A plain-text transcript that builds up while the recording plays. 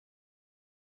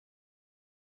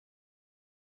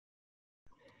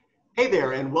Hey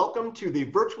there, and welcome to the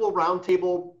virtual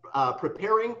roundtable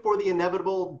preparing for the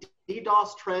inevitable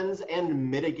DDoS trends and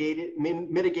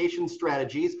mitigation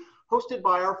strategies, hosted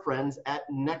by our friends at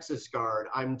NexusGuard.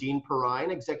 I'm Dean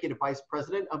Perrine, Executive Vice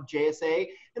President of JSA,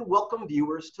 and welcome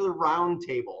viewers to the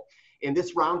roundtable. In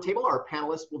this roundtable, our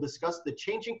panelists will discuss the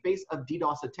changing face of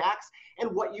DDoS attacks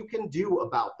and what you can do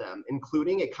about them,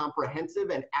 including a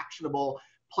comprehensive and actionable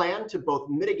plan to both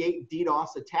mitigate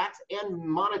DDoS attacks and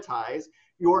monetize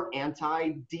your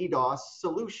anti-DDoS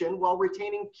solution while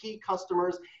retaining key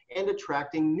customers and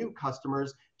attracting new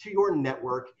customers to your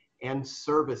network and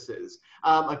services.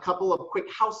 A couple of quick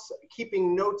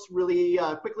housekeeping notes really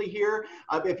quickly here.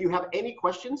 If you have any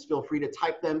questions, feel free to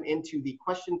type them into the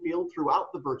question field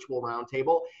throughout the virtual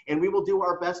roundtable, and we will do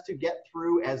our best to get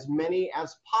through as many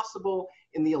as possible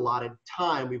in the allotted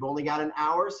time. We've only got an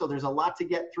hour, so there's a lot to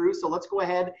get through, so let's go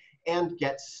ahead and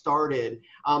get started.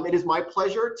 It is my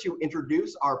pleasure to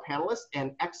introduce our panelists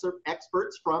and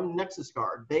experts from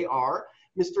NexusGuard. They are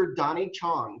Mr. Donnie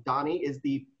Chong. Donnie is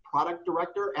the Product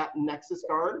Director at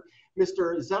NexusGuard.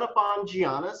 Mr. Xenophon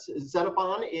Giannis.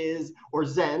 Xenophon is, or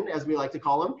Zen as we like to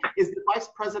call him, is the Vice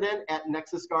President at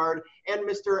NexusGuard. And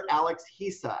Mr. Alex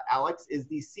Hisa. Alex is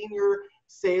the Senior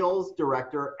Sales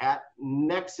Director at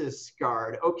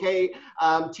NexusGuard. Okay,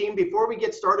 team, before we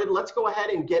get started, let's go ahead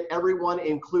and get everyone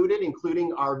included,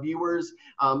 including our viewers,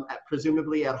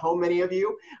 presumably at home, many of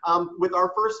you, with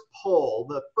our first poll.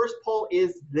 The first poll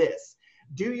is this: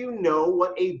 do you know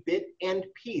what a bit and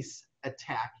piece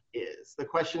attack is? The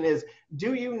question is,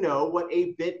 do you know what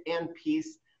a bit and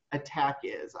piece attack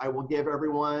is? I will give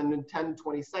everyone 10,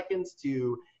 20 seconds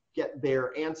to get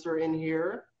their answer in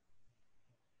here.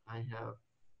 I have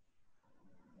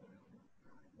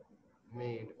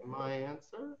made my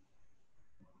answer.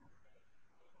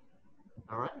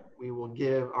 All right, we will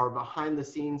give our behind the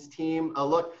scenes team a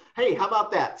look. Hey, how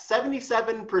about that?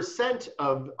 77%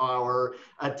 of our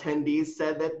attendees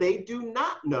said that they do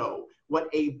not know what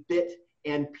a bit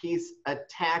and piece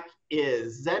attack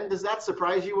is. Zen, does that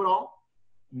surprise you at all?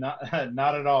 Not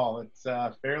at all. It's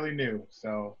fairly new.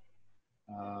 So.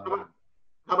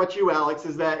 How about you, Alex?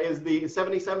 Is the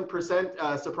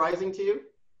 77% surprising to you?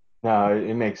 No,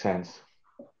 it makes sense.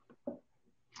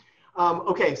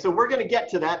 Okay, so we're going to get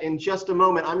to that in just a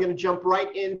moment. I'm going to jump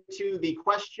right into the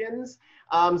questions.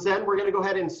 Zen, we're going to go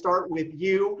ahead and start with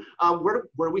you. Where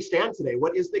do we stand today?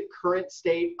 What is the current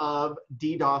state of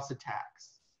DDoS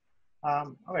attacks?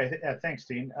 Okay, thanks,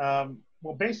 Dean.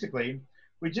 Well, basically,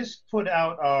 we just put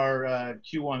out our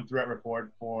Q1 threat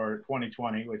report for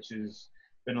 2020, which has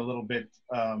been a little bit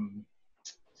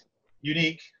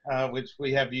unique, which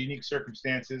we have unique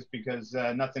circumstances because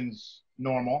nothing's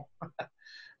normal.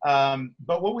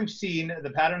 But what we've seen,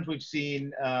 the patterns we've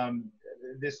seen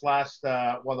this last,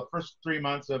 well, the first 3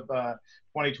 months of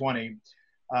 2020,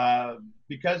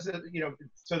 because,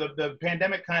 so the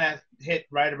pandemic kind of hit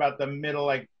right about the middle,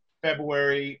 like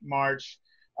February, March.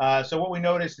 So what we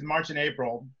noticed in March and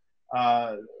April,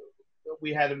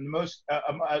 we had the most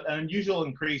an unusual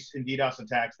increase in DDoS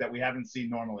attacks that we haven't seen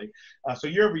normally. So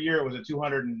year over year, it was a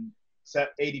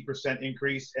 280%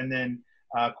 increase, and then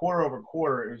quarter over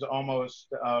quarter, it was almost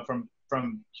from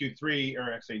Q3,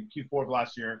 or actually Q4 of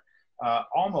last year,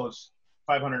 almost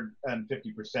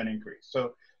 550% increase.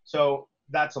 So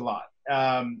that's a lot.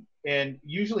 And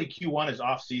usually Q1 is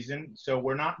off season, so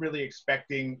we're not really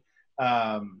expecting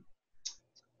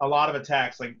a lot of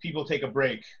attacks. Like, people take a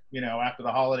break, after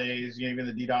the holidays. Even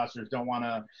the DDoSers don't want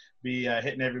to be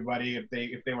hitting everybody. If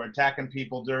they were attacking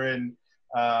people during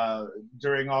all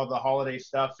the holiday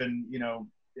stuff and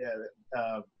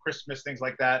Christmas, things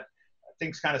like that,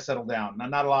 things kind of settle down.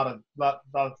 Not a lot of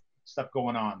stuff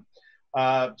going on.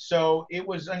 So it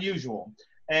was unusual.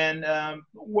 And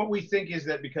what we think is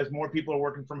that because more people are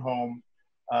working from home,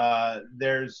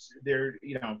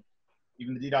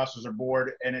 even the DDoSers are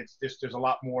bored, and there's a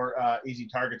lot more easy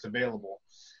targets available.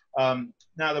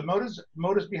 Now, the motives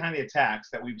behind the attacks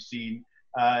that we've seen,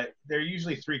 they're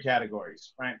usually three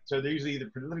categories, right? So they're usually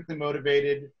either politically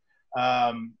motivated,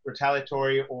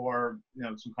 retaliatory, or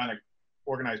some kind of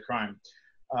organized crime.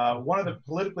 One of the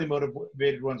politically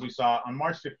motivated ones we saw on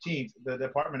March 15th, the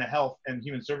Department of Health and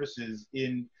Human Services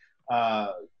in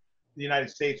the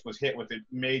United States was hit with a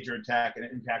major attack, and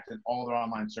it impacted all their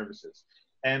online services.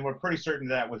 And we're pretty certain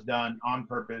that was done on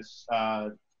purpose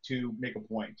to make a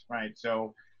point, right?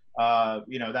 So,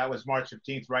 that was March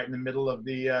 15th, right in the middle of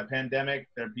the pandemic.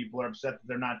 People are upset that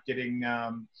they're not getting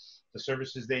the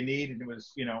services they need. And it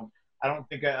was, I don't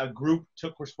think a group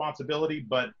took responsibility,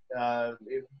 but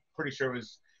pretty sure it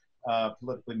was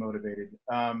politically motivated.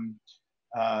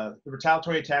 The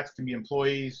retaliatory attacks can be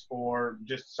employees or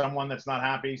just someone that's not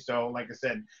happy. So like I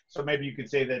said, so maybe you could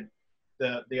say that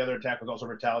the other attack was also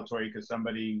retaliatory because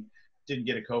somebody didn't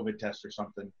get a COVID test or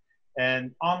something.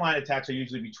 And online attacks are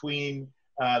usually between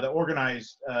the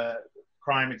organized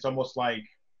crime. It's almost like,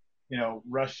 you know,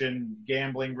 Russian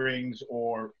gambling rings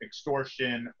or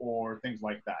extortion or things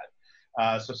like that.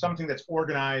 So something that's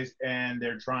organized and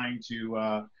they're trying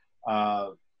to,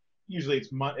 usually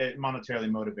it's monetarily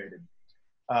motivated.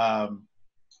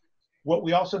 What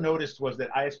we also noticed was that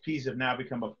ISPs have now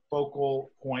become a focal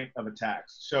point of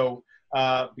attacks. So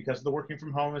because the working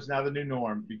from home is now the new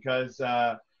norm, because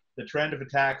the trend of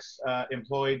attacks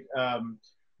employed,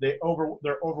 they're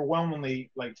overwhelmingly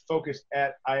like focused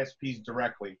at ISPs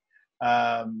directly.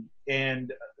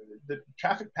 And the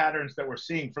traffic patterns that we're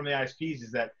seeing from the ISPs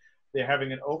is that they're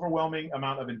having an overwhelming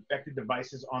amount of infected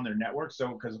devices on their network. So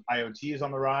because IoT is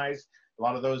on the rise, a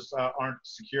lot of those aren't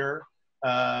secure.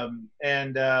 There's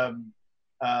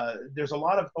a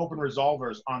lot of open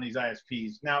resolvers on these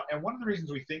ISPs. Now, and one of the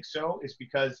reasons we think so is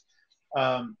because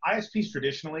ISPs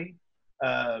traditionally,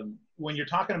 when you're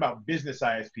talking about business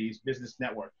ISPs, business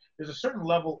network, there's a certain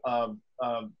level of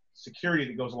security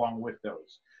that goes along with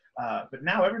those. But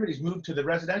now everybody's moved to the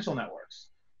residential networks.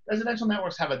 Residential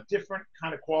networks have a different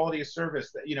kind of quality of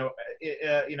service that,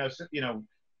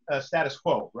 status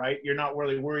quo, right? You're not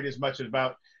really worried as much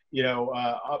about,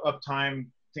 uptime,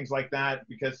 things like that,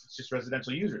 because it's just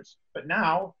residential users. But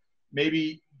now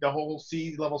maybe the whole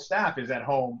C-level staff is at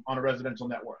home on a residential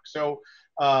network. So,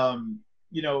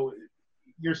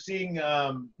 you're seeing,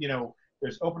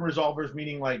 there's open resolvers,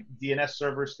 meaning like DNS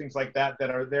servers, things like that,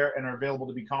 that are there and are available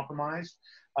to be compromised.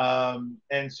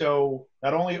 And so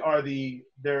not only are the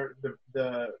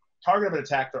target of an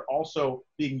attack, they're also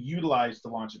being utilized to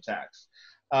launch attacks.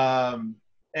 An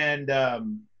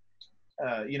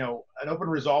open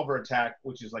resolver attack,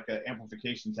 which is like an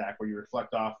amplification attack where you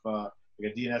reflect off like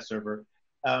a DNS server,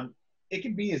 it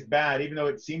can be as bad, even though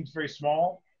it seems very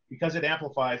small, because it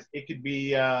amplifies, it could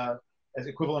be as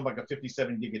equivalent of like a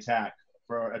 57 gig attack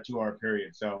for a 2-hour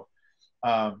period. So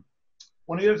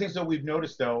one of the other things that we've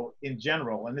noticed though, in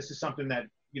general, and this is something that,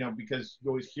 because you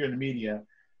always hear in the media,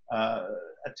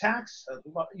 attacks,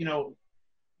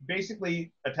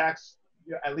 basically attacks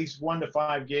at least 1 to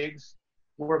 5 gigs.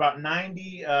 We're about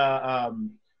 90,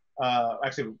 10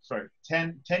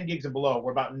 gigs and below,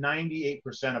 we're about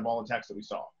 98% of all attacks that we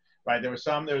saw, right? There was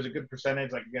a good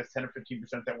percentage, like I guess 10 or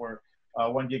 15% that were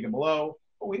 1 gig and below,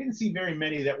 but we didn't see very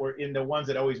many that were in the ones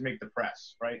that always make the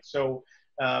press, right? So,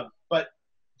 but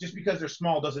just because they're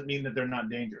small doesn't mean that they're not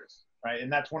dangerous, right?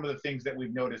 And that's one of the things that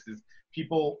we've noticed is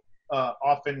people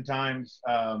oftentimes,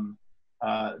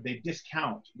 they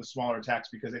discount the smaller attacks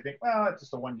because they think, well, it's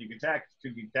just a 1 gig attack, it's a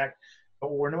 2 gig attack. But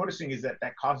what we're noticing is that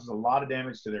that causes a lot of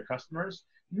damage to their customers.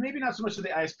 Maybe not so much to the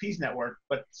ISP's network,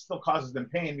 but still causes them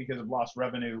pain because of lost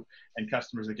revenue and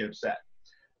customers that get upset.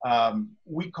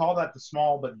 We call that the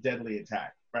small but deadly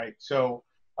attack, right? So,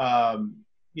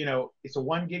 it's a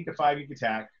 1 gig to 5 gig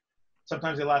attack.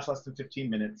 Sometimes they last less than 15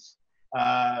 minutes.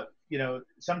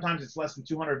 Sometimes it's less than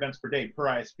 200 events per day per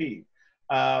ISP.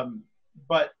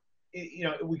 But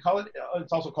we call it,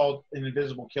 it's also called an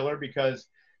invisible killer because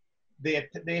they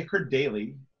occur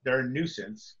daily. They're a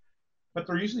nuisance, but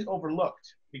they're usually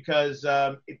overlooked because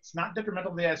it's not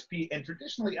detrimental to the ISP. And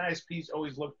traditionally, ISPs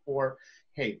always look for,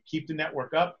 hey, keep the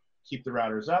network up, keep the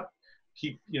routers up,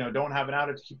 don't have an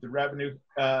outage, keep the revenue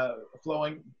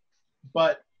flowing.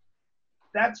 But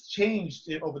that's changed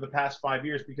over the past 5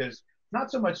 years because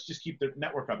not so much just keep the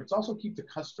network up, it's also keep the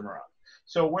customer up.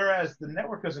 So whereas the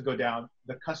network doesn't go down,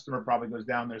 the customer probably goes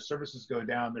down, their services go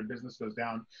down, their business goes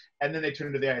down, and then they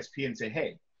turn to the ISP and say,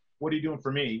 hey, what are you doing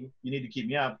for me? You need to keep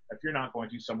me up. If you're not going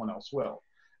to, someone else will.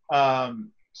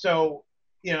 And the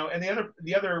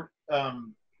other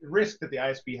risk that the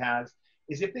ISP has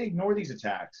is if they ignore these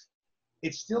attacks,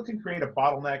 it still can create a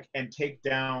bottleneck and take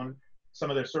down some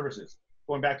of their services.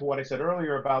 Going back to what I said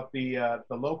earlier about the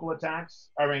local attacks,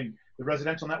 the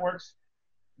residential networks,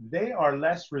 they are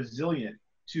less resilient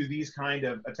to these kind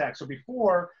of attacks. So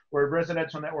before, where a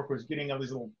residential network was getting all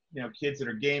these little, kids that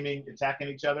are gaming, attacking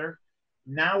each other,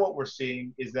 now what we're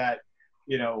seeing is that,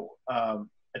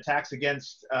 attacks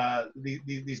against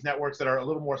these networks that are a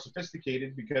little more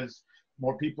sophisticated because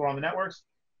more people are on the networks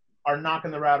are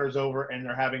knocking the routers over and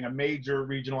they're having a major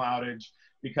regional outage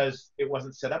because it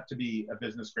wasn't set up to be a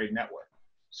business grade network.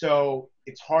 So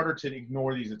it's harder to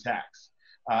ignore these attacks.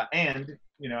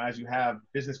 As you have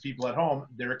business people at home,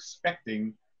 they're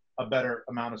expecting a better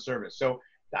amount of service. So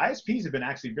the ISPs have been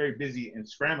actually very busy and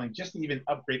scrambling just to even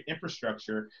upgrade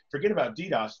infrastructure, forget about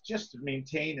DDoS, just to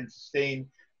maintain and sustain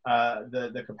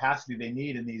the capacity they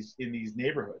need in these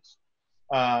neighborhoods.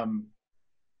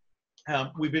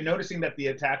 We've been noticing that the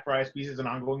attack for ISPs is an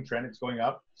ongoing trend. It's going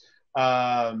up.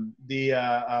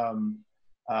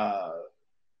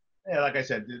 Yeah, like I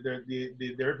said,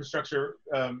 their infrastructure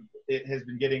it has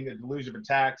been getting a deluge of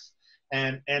attacks,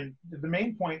 and the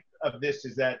main point of this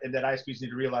is that ISPs need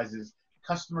to realize is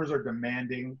customers are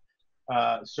demanding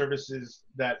services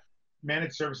that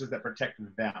managed services that protect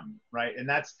them, right? And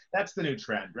that's the new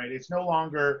trend, right? It's no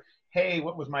longer, hey,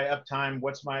 what was my uptime?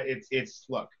 What's my it's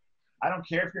look, I don't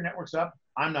care if your network's up,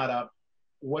 I'm not up.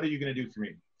 What are you going to do for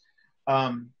me?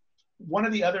 One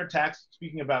of the other attacks,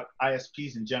 speaking about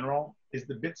ISPs in general, is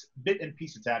the bit and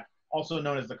piece attack, also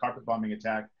known as the carpet bombing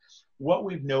attack. What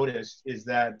we've noticed is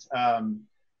that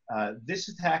this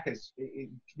attack has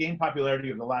gained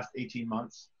popularity over the last 18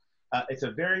 months. It's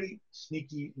a very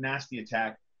sneaky, nasty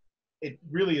attack. It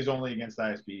really is only against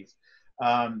ISPs.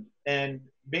 And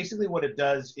basically what it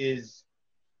does is,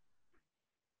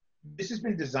 this has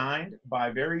been designed by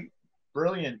very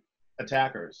brilliant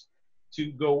attackers to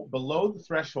go below the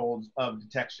thresholds of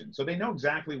detection. So they know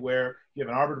exactly where you have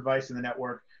an Arbor device in the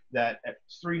network that at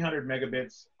 300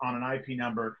 megabits on an IP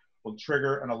number will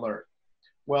trigger an alert.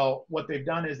 Well, what they've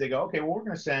done is they go, okay, well, we're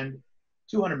going to send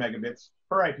 200 megabits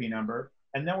per IP number,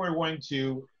 and then we're going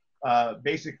to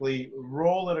basically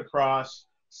roll it across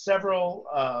several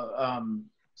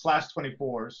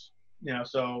 /24s, you know,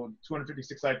 so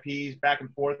 256 IPs back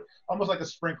and forth, almost like a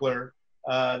sprinkler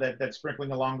that's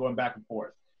sprinkling along, going back and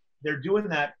forth. They're doing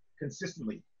that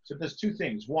consistently. So there's two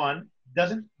things. One,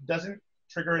 doesn't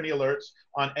trigger any alerts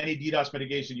on any DDoS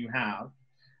mitigation you have.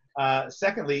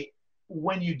 Secondly,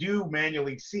 when you do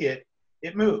manually see it,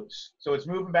 it moves. So it's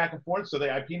moving back and forth. So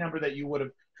the IP number that you would have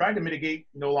tried to mitigate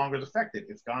no longer is affected.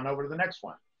 It's gone over to the next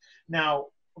one. Now,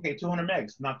 okay, 200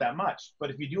 megs, not that much. But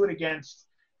if you do it against,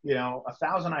 you know,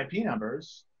 1,000 IP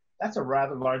numbers, that's a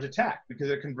rather large attack,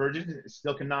 because it converges. It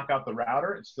still can knock out the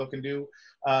router. It still can do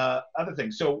other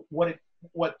things. So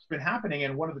what's been happening,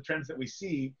 and one of the trends that we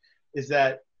see, is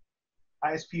that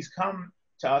ISPs come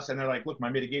to us and they're like, look, my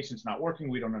mitigation's not working.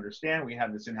 We don't understand. We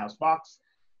have this in-house box.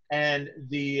 And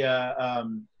the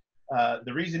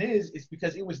reason is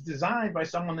because it was designed by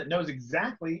someone that knows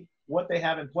exactly what they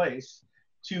have in place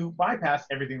to bypass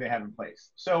everything they have in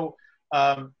place. So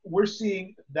we're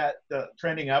seeing that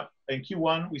trending up. In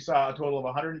Q1, we saw a total of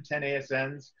 110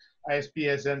 ISP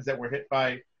ASNs that were hit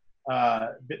by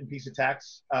bit and piece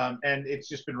attacks, and it's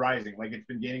just been rising. Like, it's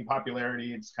been gaining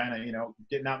popularity. It's kind of, you know,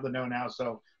 getting out in the know now.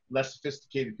 So less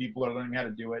sophisticated people are learning how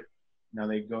to do it. You know,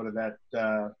 they go to that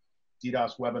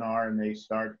DDoS webinar and they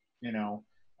start, you know,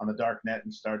 on the dark net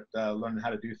and start learning how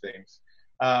to do things.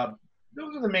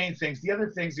 Those are the main things. The other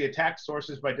things, the attack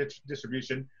sources by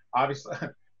distribution, obviously,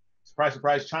 surprise,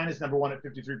 surprise, China's #1 at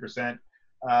 53%.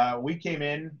 We came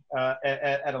in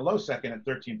at a low second at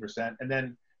 13%, and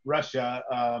then Russia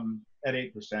at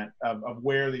 8% of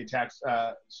where the attacks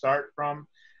start from.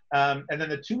 And then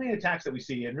the two main attacks that we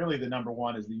see, and really the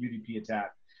 #1 is the UDP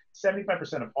attack.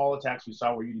 75% of all attacks we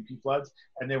saw were UDP floods,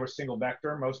 and they were single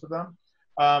vector, most of them.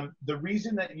 The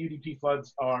reason that UDP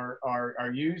floods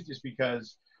are used is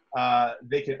because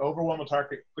they can overwhelm a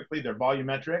target quickly. They're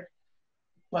volumetric,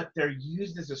 but they're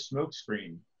used as a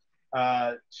smokescreen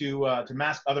to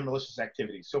mask other malicious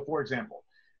activities. So, for example,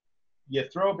 you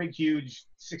throw a big, huge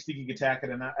 60 gig attack at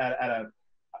an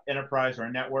enterprise or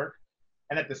a network,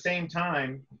 and at the same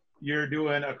time, you're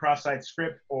doing a cross-site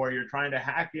script, or you're trying to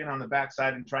hack in on the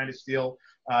backside and trying to steal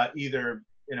either,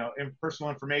 you know, personal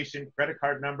information, credit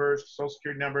card numbers, social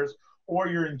security numbers, or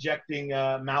you're injecting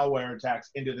malware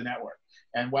attacks into the network.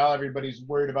 And while everybody's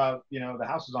worried about, you know, the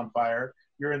house is on fire,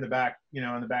 you're in the back, you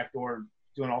know, in the back door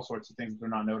doing all sorts of things that they're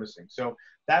not noticing. So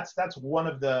that's one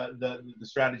of the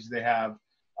strategies they have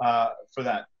for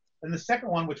that. And the second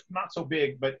one, which not so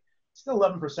big, but still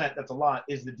 11%, that's a lot,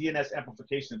 is the DNS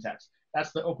amplification attacks.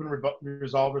 That's the open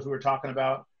resolvers we were talking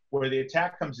about, where the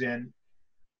attack comes in,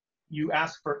 you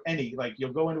ask for any, like,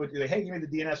 you'll go into it, you're like, hey, give me the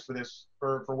DNS for this,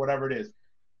 for whatever it is.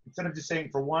 Instead of just saying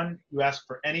for one, you ask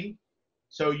for any.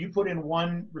 So you put in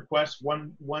one request,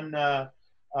 one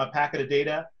packet of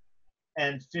data,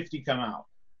 and 50 come out.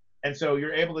 And so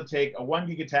you're able to take a 1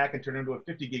 gig attack and turn it into a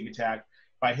 50 gig attack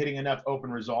by hitting enough open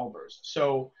resolvers.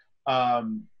 So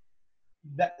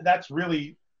that's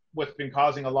really what's been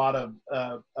causing a lot of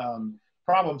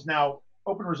problems. Now,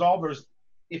 open resolvers,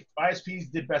 if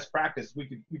ISPs did best practice, we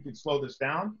could slow this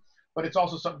down, but it's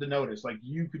also something to notice. Like,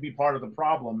 you could be part of the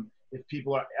problem if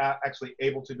people are actually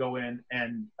able to go in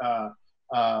and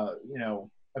you know,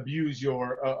 abuse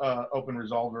your open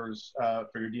resolvers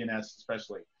for your DNS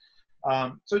especially.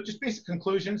 So just basic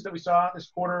conclusions that we saw this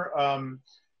quarter.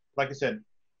 like I said,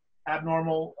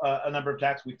 abnormal a number of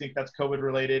attacks. We think that's COVID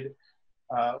related.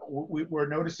 We're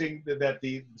noticing that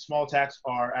the small attacks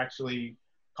are actually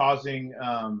causing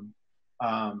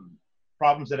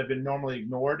problems that have been normally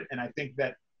ignored. And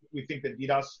we think that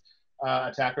DDoS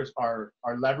attackers are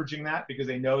leveraging that because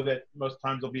they know that most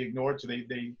times they'll be ignored. So they've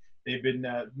been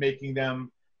making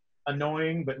them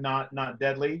annoying, but not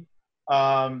deadly.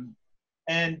 And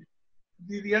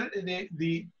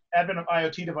the advent of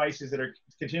IoT devices that are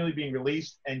continually being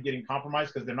released and getting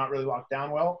compromised because they're not really locked down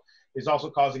well is also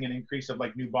causing an increase of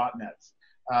like new botnets.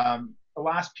 The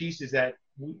last piece is that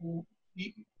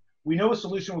we know a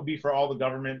solution would be for all the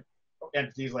government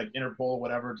entities like Interpol,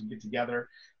 whatever, to get together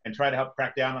and try to help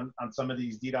crack down on some of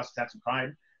these DDoS attacks and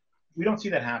crime. We don't see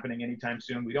that happening anytime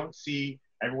soon. We don't see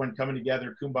everyone coming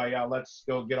together, kumbaya, let's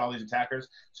go get all these attackers.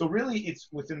 So really it's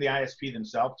within the ISP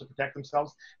themselves to protect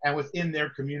themselves and within their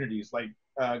communities, like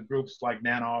groups like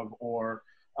Nanog or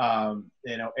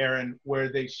Aaron, where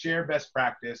they share best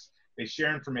practice, they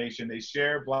share information, they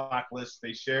share blacklists,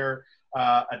 they share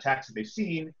attacks that they've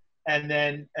seen, and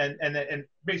then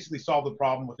basically solve the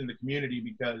problem within the community.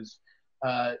 Because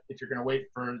if you're going to wait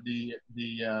for the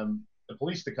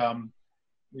police to come,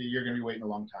 you're going to be waiting a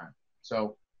long time.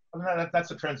 So that's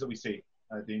the trends that we see,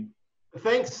 Dean.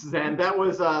 Thanks, Zen. That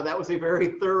was a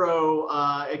very thorough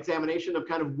examination of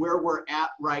kind of where we're at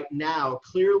right now.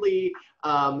 Clearly,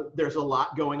 there's a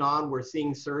lot going on. We're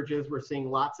seeing surges. We're seeing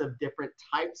lots of different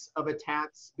types of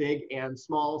attacks, big and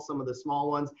small. Some of the small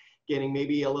ones getting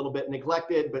maybe a little bit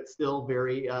neglected, but still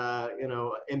very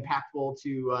impactful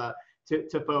to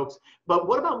folks. But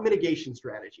what about mitigation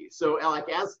strategies? So, like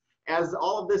as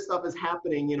all of this stuff is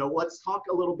happening, let's talk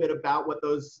a little bit about what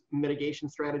those mitigation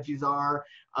strategies are,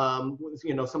 some of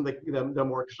the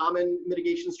more common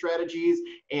mitigation strategies,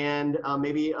 and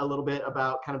maybe a little bit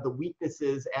about kind of the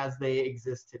weaknesses as they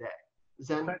exist today.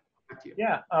 Zen, back to you.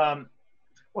 Yeah.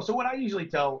 Well, so what I usually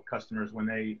tell customers when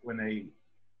they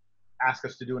ask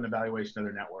us to do an evaluation of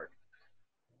their network,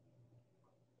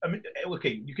 I mean,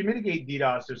 okay, you can mitigate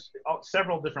DDoS. There's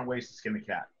several different ways to skin the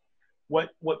cat. What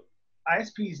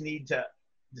ISPs need to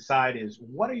decide is,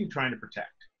 what are you trying to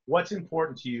protect? What's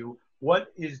important to you? What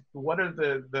are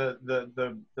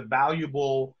the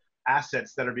valuable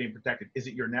assets that are being protected? Is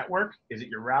it your network? Is it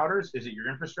your routers? Is it your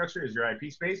infrastructure? Is it your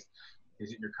IP space?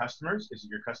 Is it your customers? Is it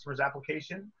your customer's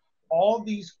application? All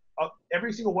these,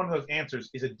 every single one of those answers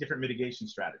is a different mitigation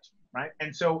strategy, right?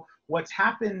 And so what's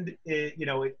happened is,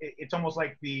 it's almost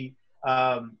like the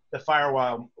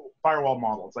firewall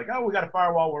model. It's like, oh, we got a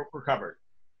firewall, we're covered.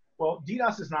 Well,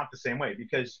 DDoS is not the same way,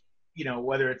 because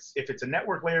if it's a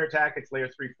network layer attack, it's layer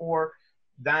 3, 4.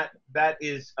 That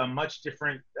is a much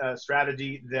different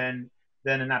strategy than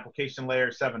an application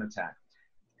layer 7 attack.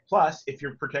 Plus, if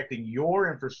you're protecting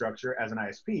your infrastructure as an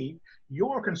ISP,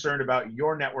 you're concerned about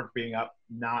your network being up,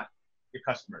 not your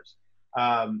customers.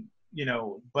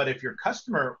 But if your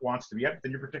customer wants to be up,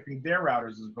 then you're protecting their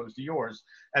routers as opposed to yours,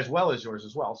 as well as yours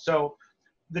as well. So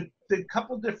the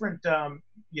couple different,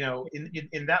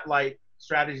 in that light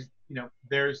strategies,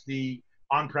 there's the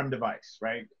on-prem device,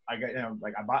 right? I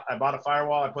bought a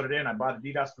firewall, I put it in. I bought a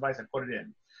DDoS device, I put it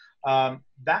in.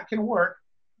 That can work.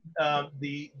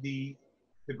 The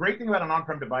great thing about an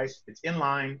on-prem device, it's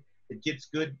inline. It gets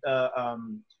good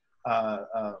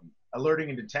alerting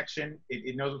and detection.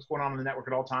 It knows what's going on the network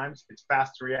at all times. It's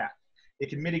fast to react. It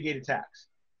can mitigate attacks.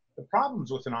 The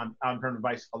problems with an on-prem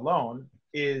device alone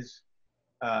is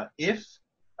if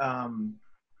an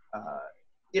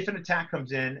attack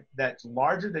comes in that's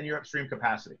larger than your upstream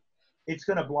capacity, it's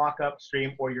going to block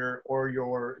upstream, or your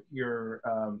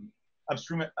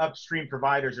upstream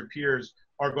providers or peers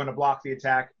are going to block the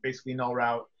attack, basically null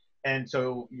route. And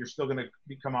so you're still going to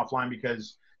become offline,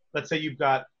 because let's say you've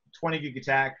got 20 gig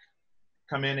attack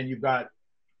come in and you've got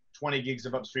 20 gigs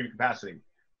of upstream capacity.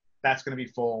 That's going to be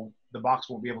full. The box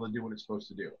won't be able to do what it's supposed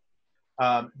to do.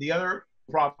 The other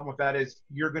problem with that is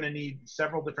you're going to need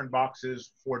several different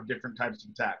boxes for different types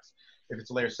of attacks. If it's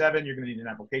a layer 7, you're going to need an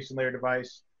application layer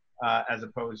device, as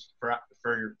opposed for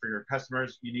your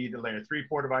customers. You need a layer 3,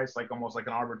 4 device, almost like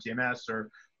an Arbor TMS or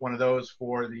one of those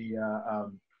for the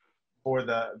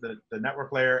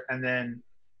network layer. And then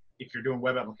if you're doing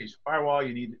web application firewall,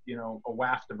 you need a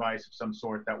WAF device of some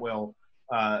sort that will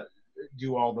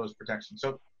do all those protections.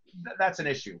 So that's an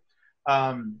issue.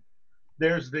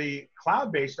 There's the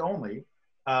cloud-based only,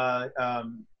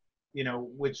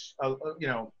 which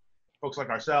folks like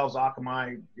ourselves,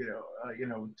 Akamai,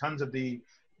 tons of the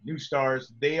new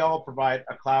stars, they all provide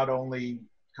a cloud-only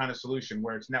kind of solution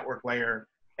where it's network layer,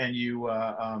 and you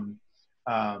run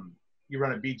a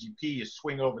BGP, you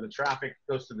swing over the traffic,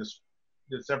 goes to this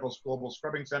there's several global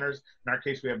scrubbing centers. In our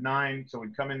case, we have 9. So we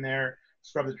come in there,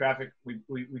 scrub the traffic, we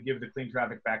give the clean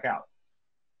traffic back out.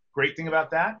 Great thing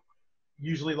about that,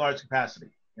 usually large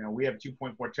capacity. You know, we have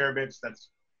 2.4 terabits. That's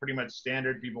pretty much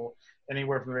standard. People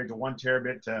anywhere from the range of 1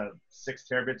 terabit to 6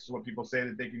 terabits is what people say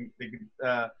that they can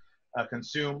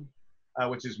consume,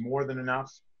 which is more than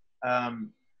enough.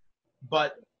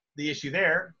 But the issue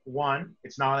there, one,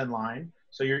 it's not in line.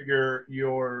 So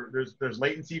there's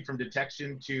latency from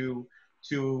detection to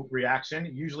reaction.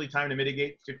 Usually time to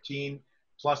mitigate 15+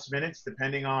 minutes,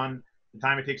 depending on the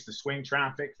time it takes to swing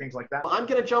traffic, things like that. I'm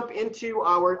going to jump into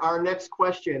our next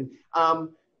question.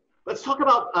 Let's talk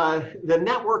about the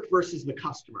network versus the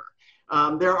customer.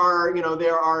 There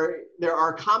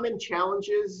are common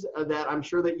challenges that I'm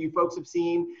sure that you folks have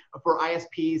seen for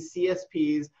ISPs,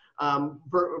 CSPs,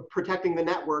 for protecting the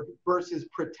network versus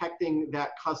protecting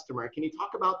that customer. Can you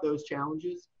talk about those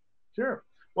challenges? Sure.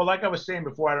 Well, like I was saying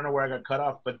before, I don't know where I got cut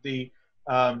off, but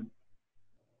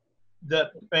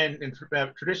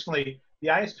traditionally the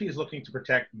ISP is looking to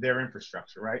protect their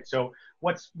infrastructure, right? So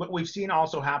what we've seen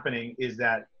also happening is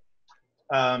that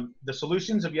the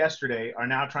solutions of yesterday are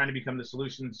now trying to become the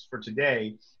solutions for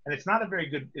today, and it's not a very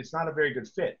good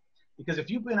fit, because if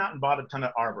you've been out and bought a ton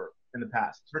of Arbor in the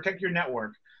past to protect your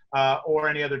network or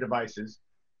any other devices,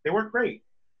 they work great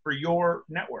for your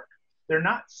network. They're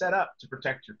not set up to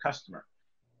protect your customer.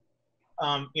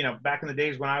 You know, back in the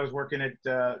days when I was working at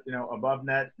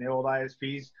AboveNet, the old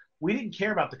ISPs, we didn't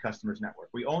care about the customer's network.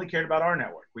 We only cared about our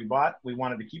network. We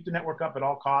wanted to keep the network up at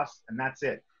all costs, and that's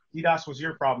it. DDoS was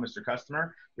your problem, Mr.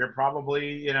 Customer. You're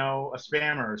probably, a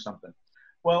spammer or something.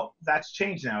 Well, that's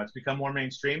changed now. It's become more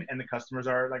mainstream, and the customers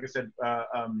are, like I said,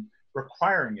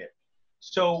 requiring it.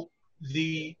 So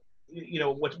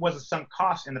what was a sunk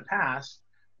cost in the past,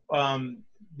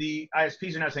 the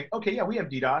ISPs are now saying, okay, yeah, we have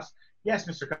DDoS. Yes,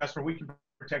 Mr. Customer, we can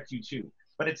protect you too.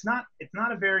 But it's not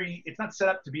set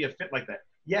up to be a fit like that.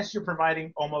 Yes, you're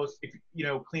providing almost,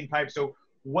 clean pipes. So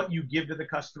what you give to the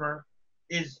customer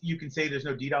is, you can say there's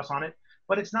no DDoS on it,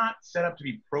 but it's not set up to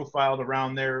be profiled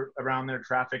around their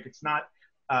traffic. It's not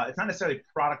necessarily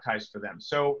productized for them.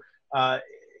 So,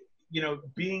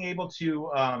 being able to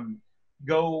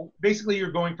basically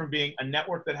you're going from being a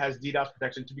network that has DDoS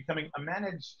protection to becoming a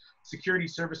managed security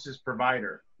services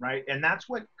provider, right? And that's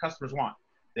what customers want.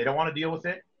 They don't want to deal with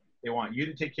it. They want you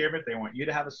to take care of it. They want you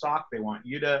to have a SOC. They want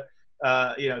you to,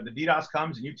 the DDoS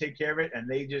comes and you take care of it, and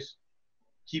they just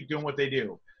keep doing what they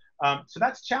do. So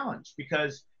that's a challenge,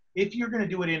 because if you're going to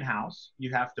do it in-house,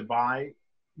 you have to buy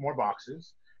more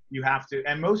boxes. You have to,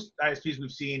 and most ISPs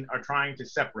we've seen are trying to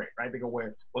separate, right? They go,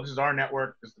 well, this is our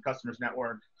network, this is the customer's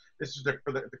network, this is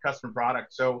for the customer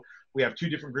product. So we have 2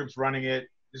 different groups running it.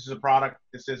 This is a product,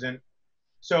 this isn't.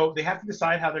 So they have to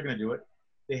decide how they're going to do it.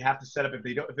 They have to set up, if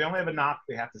they only have a NOC,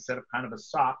 they have to set up kind of a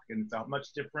SOC, and it's a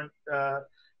much different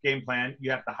game plan.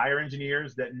 You have to hire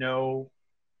engineers that know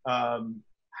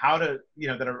how to,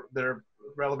 that are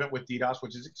relevant with DDoS,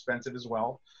 which is expensive as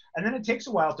well. And then it takes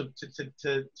a while to what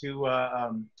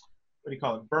do you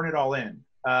call it? Burn it all in.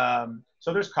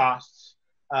 So there's costs.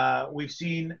 We've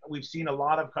seen a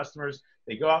lot of customers,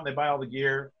 they go out and they buy all the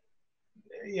gear.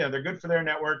 They're good for their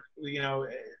network,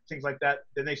 things like that.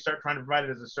 Then they start trying to provide it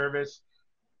as a service.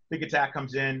 Big attack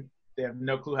comes in. They have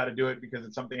no clue how to do it because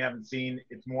it's something they haven't seen.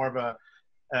 It's more of a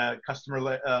customer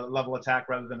level attack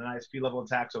rather than an ISP level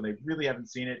attack. So they really haven't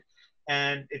seen it,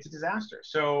 and it's a disaster.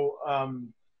 So,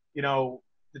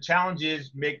 the challenge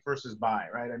is make versus buy,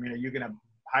 right? I mean, are you going to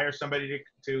hire somebody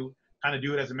to kind of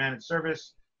do it as a managed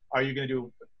service? Are you going to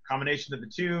do a combination of the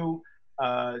two?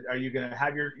 Are you going to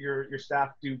have your staff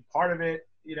do part of it?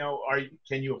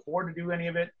 Can you afford to do any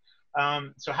of it?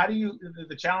 So how do you,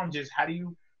 the challenge is, how do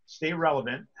you stay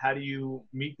relevant? How do you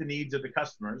meet the needs of the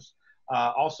customers?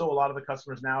 Also, a lot of the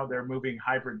customers now, they're moving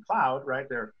hybrid cloud, right?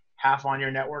 They're half on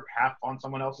your network, half on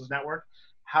someone else's network.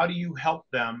 How do you help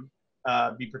them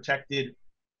be protected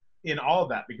in all of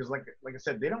that? Because like I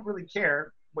said, they don't really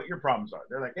care what your problems are.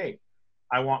 They're like, hey,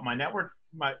 I want my network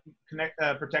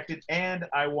protected, and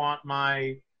I want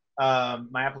my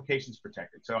my applications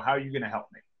protected. So how are you going to help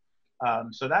me?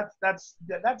 So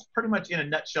that's pretty much in a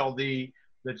nutshell the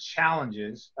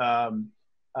challenges. And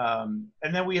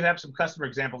then we have some customer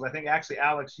examples. I think actually,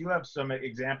 Alex, you have some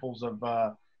examples of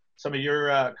some of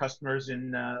your customers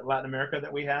in Latin America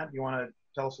that we had. You want to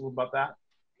tell us a little about that?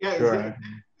 Yeah, Sure.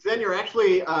 Zen, you're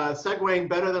actually segueing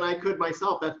better than I could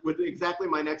myself. That's exactly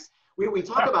my next. We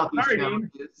talk about these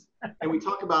challenges, and we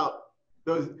talk about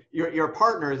those your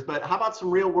partners, but how about some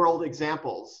real world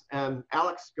examples?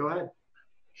 Alex, go ahead.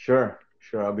 Sure.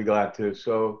 I'll be glad to.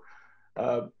 So,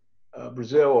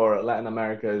 Brazil or Latin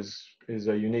America is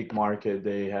a unique market.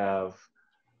 They have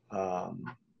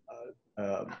um,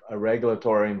 a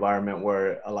regulatory environment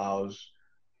where it allows,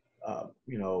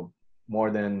 more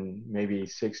than maybe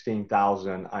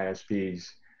 16,000 ISPs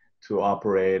to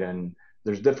operate, and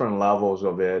there's different levels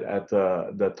of it. At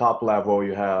the top level,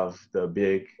 you have the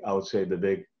big, I would say the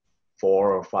big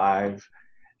 4 or 5,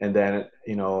 and then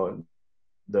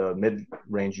the mid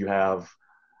range you have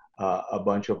a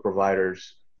bunch of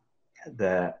providers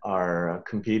that are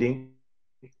competing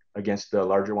against the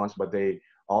larger ones, but they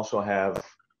also have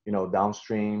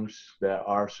downstreams that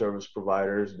are service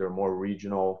providers. They're more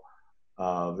regional,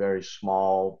 very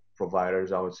small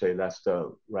providers. I would say that's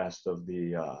the rest of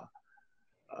the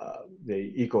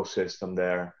ecosystem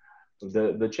there.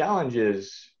 The challenge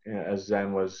is, as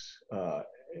Zen was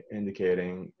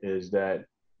indicating, is that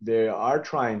they are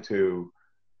trying to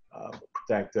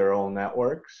protect their own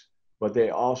networks, but they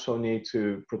also need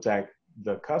to protect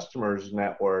the customers'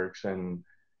 networks and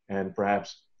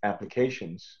perhaps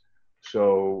applications.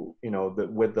 So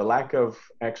with the lack of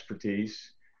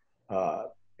expertise,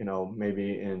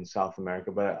 maybe in South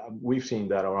America, but we've seen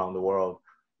that around the world,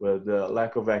 with the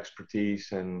lack of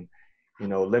expertise and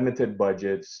limited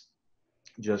budgets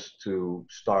just to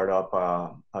start up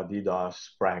a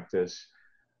DDoS practice.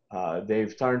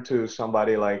 They've turned to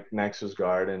somebody like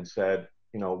NexusGuard and said,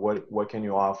 what can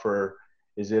you offer?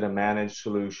 Is it a managed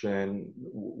solution?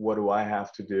 What do I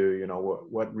have to do?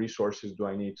 What resources do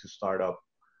I need to start up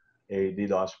a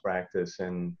DDoS practice?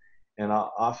 And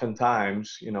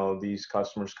oftentimes, these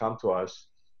customers come to us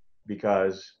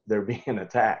because they're being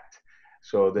attacked.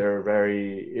 So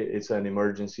it's an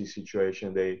emergency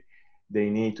situation. They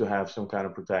need to have some kind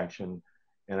of protection.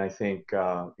 And I think,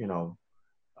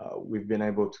 we've been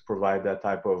able to provide that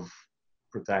type of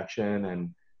protection and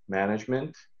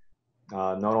management,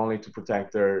 not only to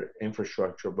protect their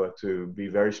infrastructure, but to be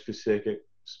very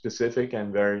specific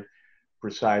and very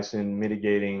precise in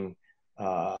mitigating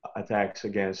attacks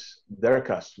against their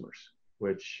customers,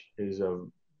 which is a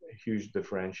huge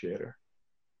differentiator.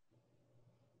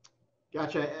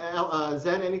 Gotcha.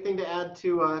 Zen, anything to add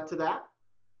to that?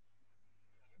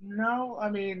 No, I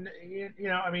mean,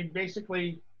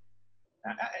 basically,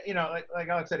 like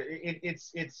Alex said,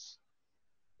 it's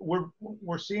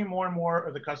we're seeing more and more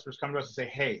of the customers come to us and say,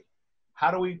 hey,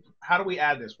 how do we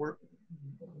add this? We're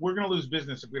going to lose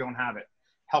business if we don't have it.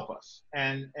 Help us.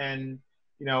 And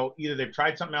either they've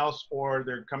tried something else or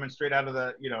they're coming straight out of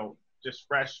the, just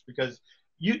fresh, because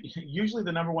usually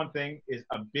the number one thing is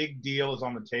a big deal is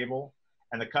on the table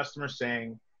and the customer's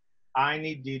saying, I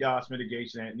need DDoS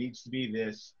mitigation and it needs to be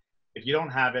this. If you don't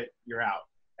have it, you're out.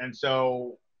 And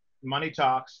so money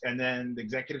talks, and then the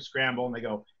executives scramble and they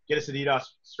go, get us a DDoS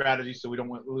strategy so we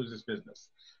don't lose this business.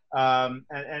 And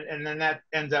then that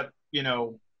ends up,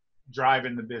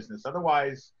 driving the business.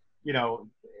 Otherwise,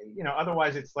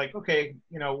 otherwise it's like, okay,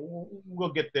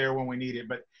 we'll get there when we need it.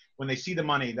 But when they see the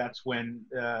money, that's when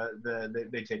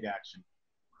they take action.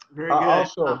 Very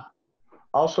good.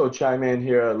 Also chime in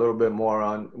here a little bit more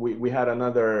on, we had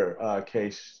another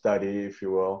case study, if you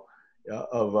will,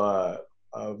 of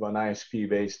an ISP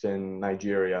based in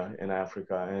Nigeria in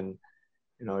Africa. And,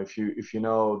 if you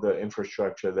know the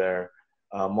infrastructure there,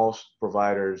 most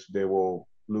providers, they will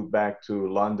loop back to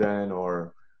London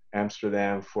or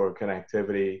Amsterdam for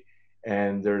connectivity.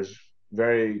 And there's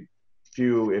very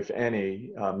few, if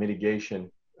any, mitigation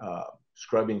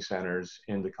scrubbing centers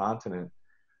in the continent.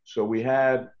 So we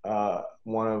had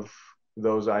one of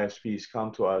those ISPs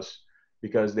come to us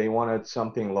because they wanted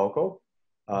something local,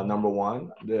 number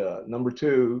one. Number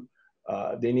two,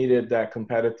 they needed that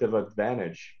competitive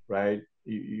advantage, right?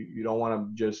 You don't want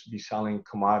to just be selling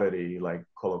commodity like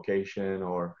colocation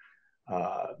or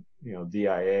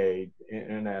DIA,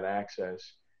 internet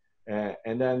access.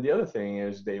 And then the other thing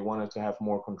is they wanted to have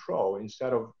more control.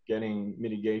 Instead of getting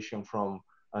mitigation from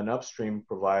an upstream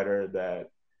provider that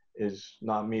is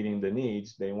not meeting the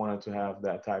needs, they wanted to have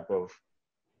that type of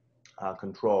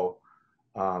control.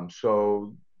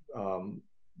 So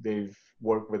they've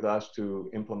worked with us to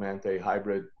implement a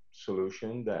hybrid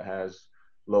solution that has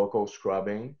local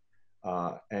scrubbing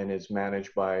and is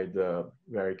managed by the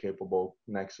very capable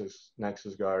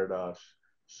NexusGuard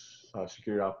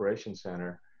Security Operations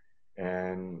Center.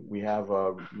 And we have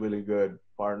a really good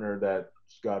partner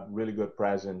that's got really good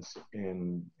presence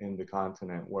in the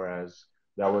continent, whereas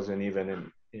that wasn't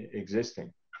even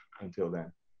existing until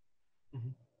then. Mm-hmm.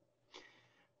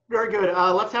 Very good.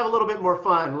 Let's have a little bit more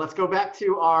fun. Let's go back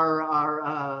to our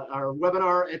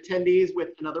webinar attendees with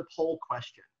another poll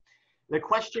question. The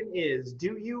question is,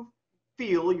 do you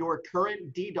feel your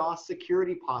current DDoS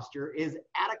security posture is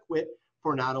adequate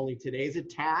for not only today's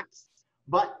attacks,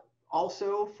 but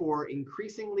also for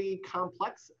increasingly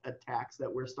complex attacks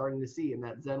that we're starting to see and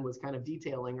that Zen was kind of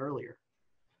detailing earlier.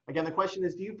 Again, the question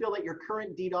is, do you feel that your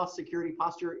current DDoS security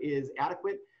posture is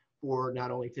adequate for not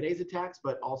only today's attacks,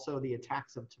 but also the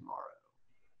attacks of tomorrow?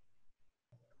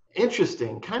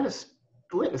 Interesting, kind of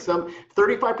split. Some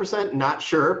 35% not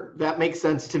sure, that makes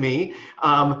sense to me.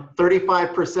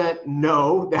 35%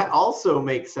 no, that also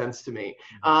makes sense to me.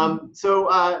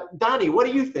 So Donnie, what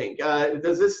do you think?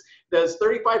 Does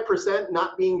 35%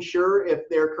 not being sure if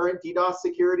their current DDoS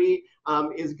security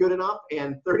is good enough,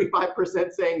 and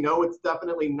 35% saying no, it's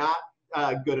definitely not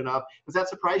good enough, does that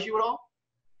surprise you at all?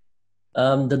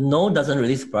 The no doesn't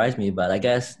really surprise me, but I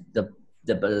guess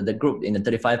the group in the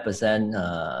 35%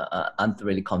 aren't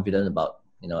really confident about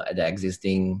the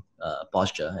existing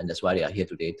posture, and that's why they are here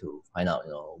today to find out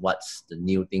what's the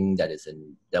new thing that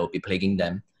will be plaguing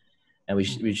them, and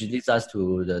which leads us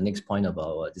to the next point of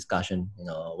our discussion.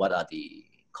 What are the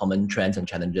common trends and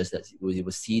challenges that we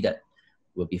will see that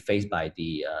will be faced by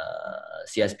the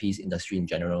CSPs industry in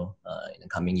general in the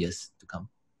coming years to come.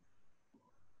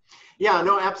 Yeah,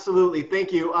 no, absolutely.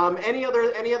 Thank you. Any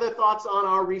other thoughts on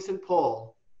our recent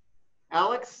poll?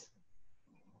 Alex,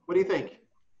 what do you think?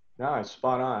 No, it's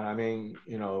spot on. I mean,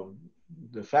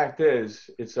 the fact is,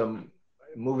 it's a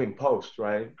moving post,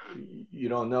 right? You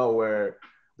don't know where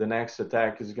the next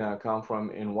attack is going to come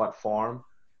from, in what form.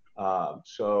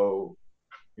 So,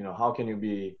 how can you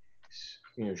be,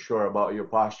 sure about your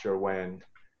posture when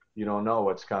you don't know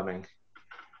what's coming?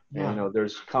 Yeah. And,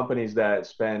 there's companies that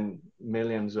spend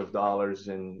millions of dollars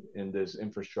in this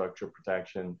infrastructure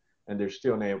protection, and they're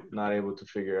still not able to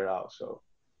figure it out. So,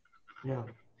 yeah.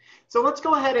 So let's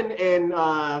go ahead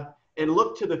and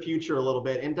look to the future a little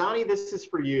bit. And Donnie, this is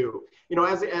for you.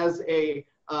 As a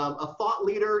thought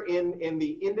leader in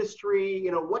the industry,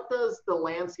 what does the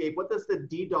landscape, what does the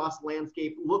DDoS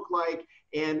landscape look like,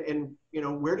 and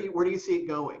where do you see it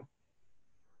going?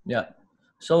 Yeah.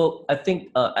 So I think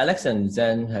Alex and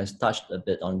Zen has touched a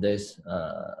bit on this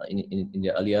in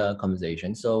the earlier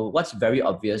conversation. So what's very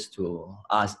obvious to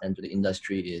us and to the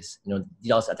industry is,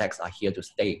 DDoS attacks are here to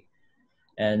stay.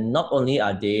 And not only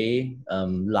are they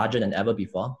larger than ever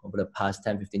before, over the past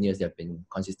 10, 15 years, they have been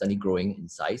consistently growing in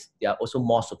size. They are also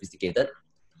more sophisticated,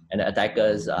 and the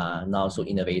attackers are now so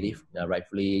innovative.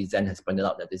 Rightfully, Zen has pointed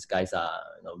out that these guys are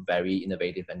very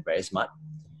innovative and very smart.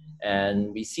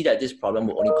 And we see that this problem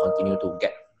will only continue to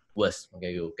get worse.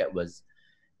 Okay, it will get worse.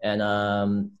 And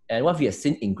what we have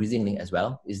seen increasingly as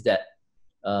well is that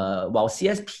while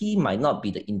CSP might not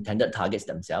be the intended targets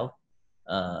themselves,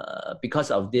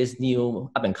 because of this new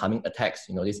up and coming attacks,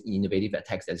 these innovative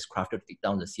attacks that is crafted to take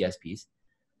down the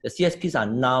CSPs are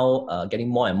now getting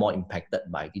more and more impacted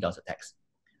by DDoS attacks,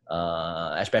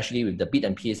 especially with the beat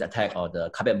and pierce attack or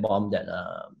the carpet bomb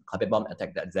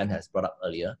attack that Zen has brought up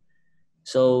earlier.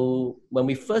 So when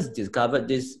we first discovered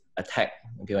this attack,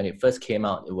 when it first came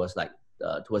out, it was like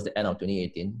towards the end of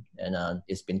 2018, and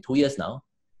it's been 2 years now.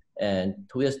 And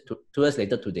 2 years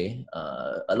later today,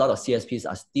 a lot of CSPs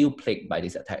are still plagued by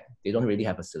this attack. They don't really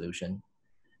have a solution.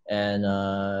 And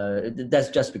that's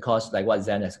just because, like what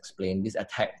Zen has explained, this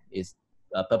attack is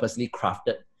purposely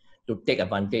crafted to take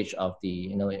advantage of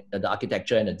the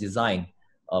architecture and the design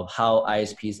of how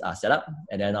ISPs are set up.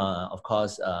 And then, of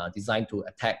course, designed to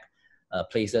attack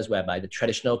places whereby the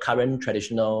current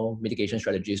traditional mitigation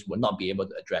strategies will not be able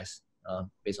to address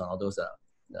based on all those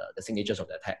the signatures of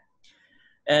the attack.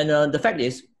 And the fact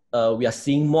is, we are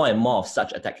seeing more and more of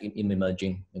such attacks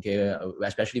emerging. Okay,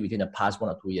 especially within the past 1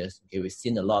 or 2 years. Okay, we've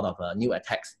seen a lot of new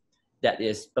attacks that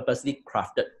is purposely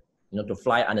crafted, to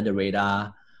fly under the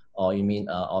radar, or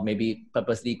or maybe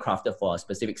purposely crafted for a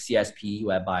specific CSP,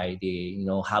 whereby they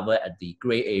hover at the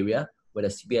gray area where the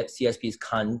CSPs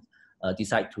can't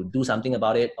decide to do something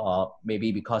about it, or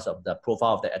maybe because of the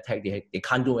profile of the attack, they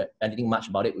can't do anything much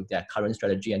about it with their current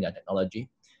strategy and their technology.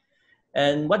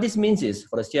 And what this means is,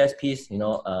 for the CSPs,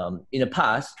 in the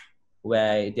past,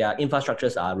 where their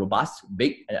infrastructures are robust,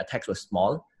 big, and attacks were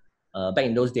small, back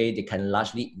in those days, they can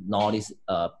largely ignore this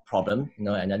problem,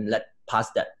 and then pass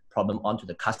that problem on to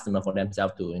the customer for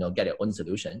themselves to, get their own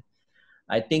solution.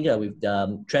 I think with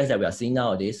the trends that we are seeing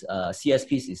nowadays,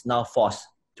 CSPs is now forced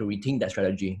to rethink that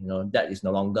strategy. That is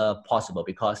no longer possible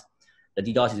because the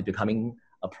DDoS is becoming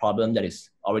a problem that is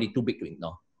already too big to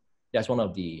ignore. That's one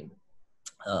of the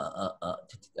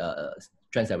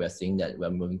trends that we are seeing that we're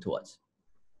moving towards.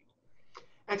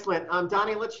 Excellent.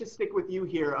 Donnie, let's just stick with you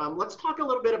here. Let's talk a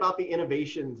little bit about the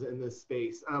innovations in this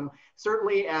space.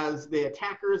 Certainly, as the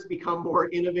attackers become more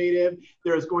innovative,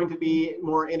 there's going to be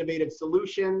more innovative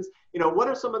solutions. What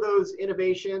are some of those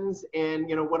innovations, and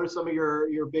what are some of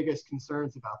your biggest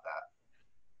concerns about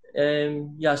that?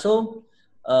 Yeah, so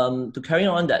to carry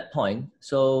on that point,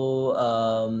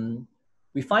 so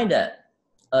we find that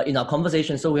in our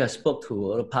conversation, so we have spoke to,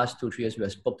 over the past 2-3 years, we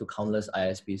have spoke to countless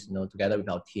ISPs, together with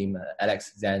our team,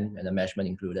 Alex, Zen, and the management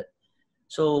included.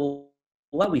 So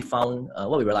what we found,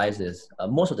 what we realized is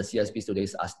most of the CSPs today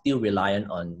are still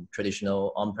reliant on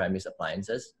traditional on-premise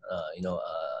appliances,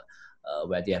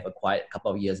 where they have acquired a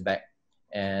couple of years back.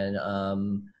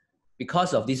 And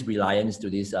because of this reliance to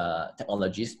these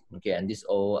technologies, okay, and these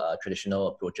old traditional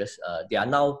approaches, they are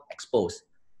now exposed,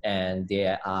 and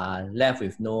they are left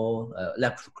with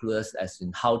left clueless as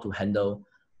in how to handle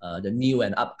the new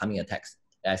and upcoming attacks,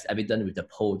 as evident with the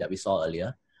poll that we saw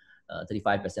earlier,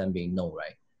 35% being no,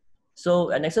 right?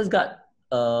 So at NexusGuard,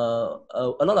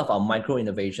 a lot of our micro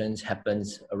innovations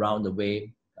happens around the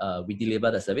way we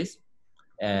deliver the service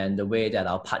and the way that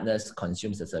our partners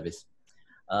consume the service.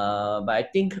 But I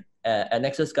think at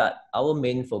NexusGuard, our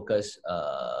main focus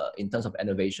in terms of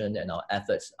innovation and our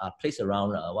efforts are placed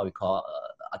around what we call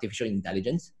artificial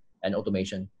intelligence and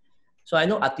automation. So I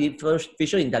know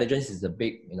artificial intelligence is a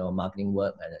big, marketing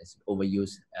word, and it's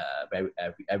overused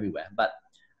everywhere. But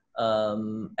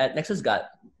at NexusGuard,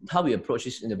 how we approach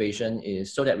this innovation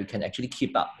is so that we can actually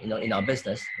keep up, in our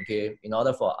business, okay, in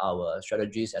order for our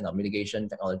strategies and our mitigation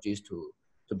technologies to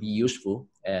be useful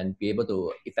and be able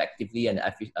to effectively and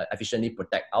efficiently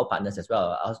protect our partners as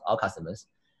well as our customers.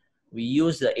 We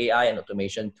use the AI and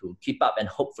automation to keep up and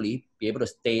hopefully be able to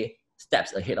stay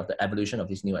steps ahead of the evolution of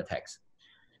these new attacks.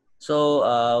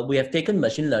 So we have taken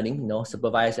machine learning,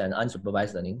 supervised and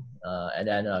unsupervised learning, and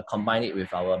then combine it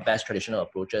with our best traditional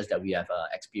approaches that we have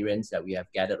experienced, that we have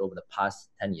gathered over the past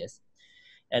 10 years.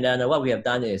 And then what we have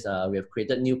done is we have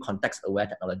created new context-aware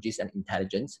technologies and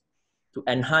intelligence to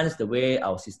enhance the way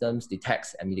our systems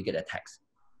detects and mitigate attacks.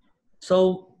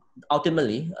 So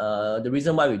ultimately, the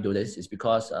reason why we do this is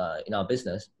because in our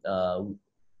business,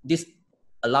 this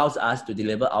allows us to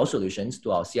deliver our solutions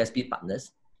to our CSP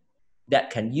partners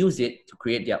that can use it to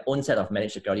create their own set of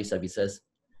managed security services,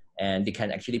 and they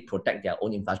can actually protect their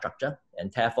own infrastructure and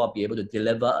therefore be able to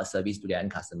deliver a service to their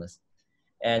end customers.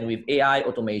 And with AI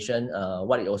automation,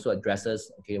 what it also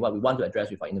addresses, okay, what we want to address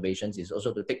with our innovations is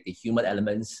also to take the human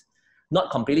elements not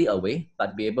completely away,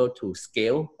 but be able to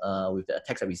scale with the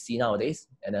attacks that we see nowadays.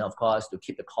 And then of course, to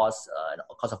keep the cost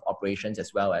of operations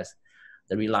as well as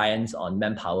the reliance on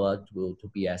manpower to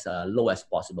be as low as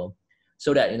possible.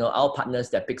 So that, our partners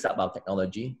that picks up our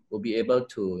technology will be able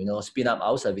to, spin up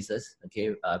our services,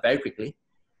 okay, very quickly,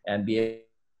 and be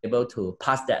able to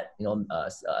pass that,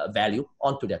 value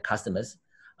onto their customers,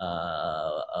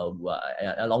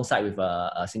 alongside with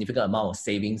a significant amount of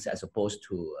savings as opposed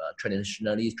to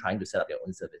traditionally trying to set up their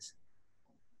own service.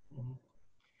 Mm-hmm.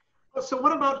 So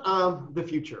what about the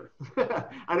future?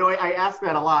 I know I ask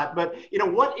that a lot, but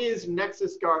what is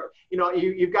NexusGuard?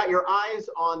 You've got your eyes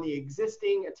on the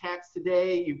existing attacks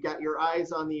today. You've got your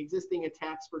eyes on the existing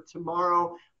attacks for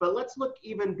tomorrow. But let's look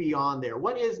even beyond there.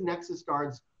 What is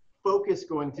NexusGuard's focus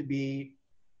going to be,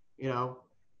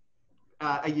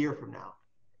 a year from now?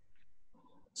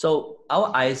 So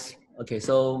our eyes, okay.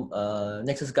 So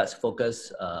NexusGuard's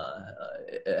focus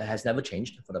has never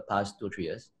changed for the past 2-3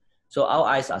 years. So our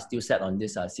eyes are still set on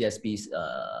this CSP's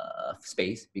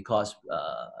space because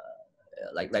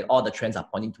like all the trends are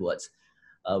pointing towards,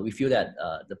 we feel that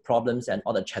the problems and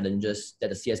all the challenges that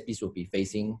the CSPs will be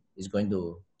facing is going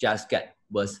to just get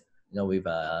worse, with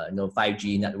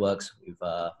 5G networks, with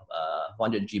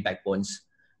 100G backbones,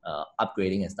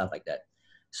 upgrading and stuff like that.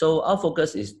 So our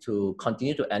focus is to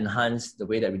continue to enhance the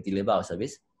way that we deliver our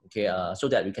service, okay, so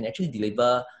that we can actually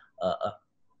deliver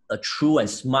a true and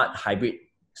smart hybrid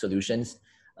solutions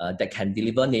that can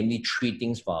deliver, namely 3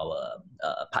 things for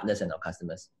our partners and our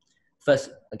customers.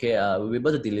 First, okay, we'll be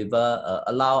able to deliver,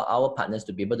 allow our partners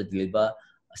to be able to deliver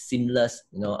a seamless,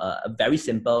 a very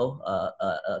simple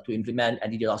to implement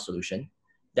anti-DDoS solution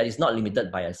that is not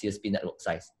limited by a CSP network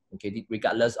size. Okay,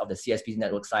 regardless of the CSP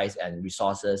network size and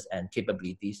resources and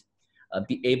capabilities,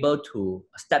 be able to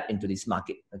step into this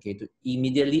market, okay, to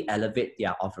immediately elevate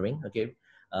their offering, okay,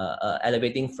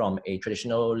 elevating from a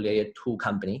traditional layer 2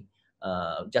 company,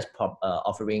 just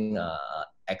offering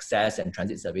access and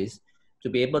transit service, to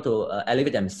be able to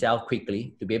elevate themselves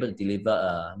quickly, to be able to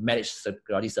deliver managed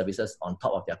security services on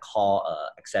top of their core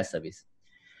access service.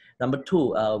 Number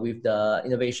 2, with the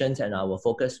innovations and our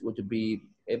focus would be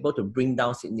able to bring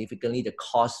down significantly the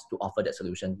cost to offer that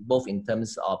solution, both in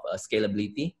terms of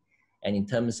scalability and in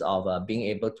terms of being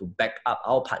able to back up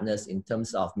our partners in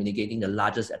terms of mitigating the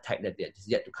largest attack that is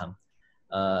yet to come.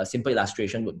 Simple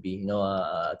illustration would be,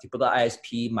 a typical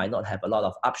ISP might not have a lot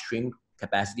of upstream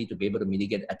capacity to be able to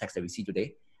mitigate attacks that we see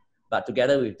today. But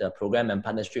together with the program and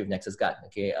partnership with NexusGuard,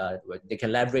 okay, they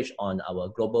can leverage on our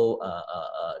global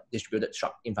distributed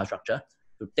infrastructure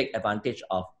to take advantage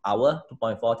of our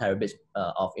 2.4 terabits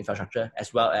of infrastructure,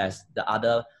 as well as the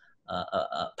other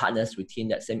partners within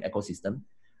that same ecosystem,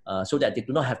 so that they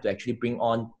do not have to actually bring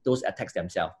on those attacks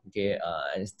themselves, okay,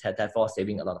 and therefore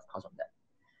saving a lot of cost on that.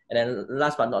 And then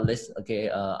last but not least, okay,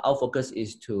 our focus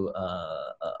is to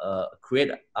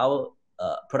create our,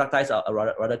 productize, or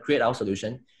rather create our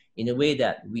solution in a way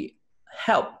that we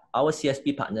help our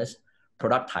CSP partners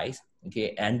productize,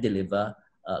 okay, and deliver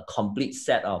a complete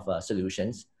set of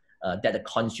solutions that the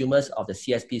consumers of the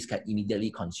CSPs can immediately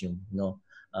consume. You know,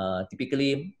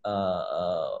 typically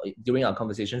during our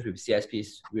conversations with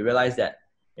CSPs, we realize that,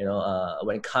 you know,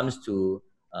 when it comes to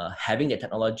having the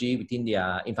technology within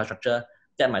their infrastructure,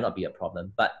 that might not be a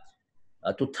problem. But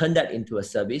to turn that into a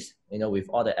service, you know, with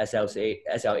all the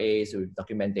SLAs, with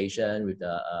documentation, with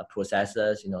the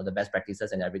processes, you know, the best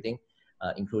practices and everything,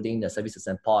 including the services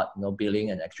support, you know, billing,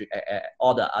 and actually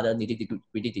all the other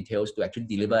nitty-gritty details to actually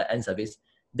deliver end service.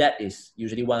 That is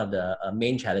usually one of the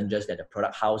main challenges that the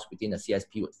product house within the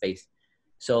CSP would face.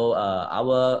 So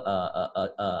our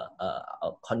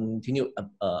continued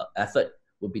effort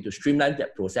would be to streamline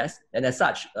that process. And as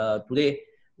such, today,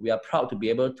 we are proud to be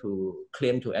able to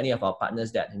claim to any of our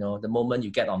partners that, you know, the moment you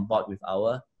get on board with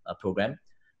our program,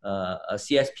 a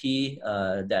CSP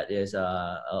that is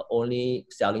only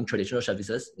selling traditional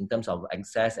services in terms of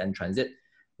access and transit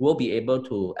will be able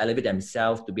to elevate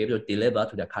themselves to be able to deliver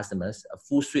to their customers a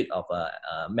full suite of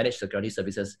managed security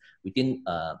services within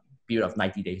a period of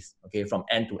 90 days, okay, from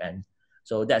end to end.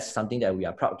 So that's something that we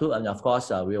are proud to, and of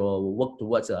course, we will work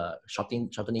towards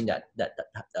shortening that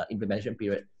implementation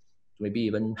period, maybe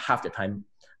even half the time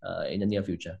in the near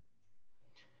future.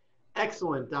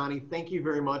 Excellent, Donnie. Thank you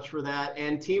very much for that.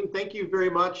 And team, thank you very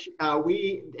much.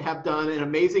 We have done an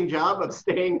amazing job of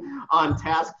staying on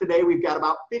task today. We've got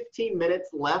about 15 minutes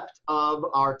left of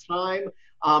our time.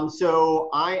 So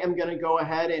I am going to go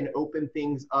ahead and open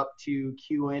things up to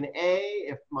Q&A.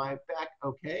 If my back,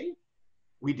 okay.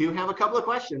 We do have a couple of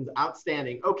questions.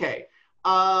 Outstanding. Okay.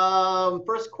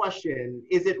 First question,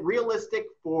 is it realistic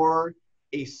for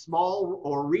a small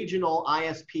or regional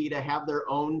ISP to have their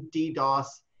own DDoS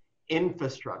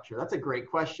infrastructure? That's a great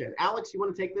question. Alex, you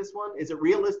want to take this one? Is it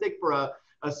realistic for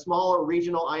a small or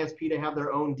regional ISP to have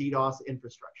their own DDoS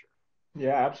infrastructure?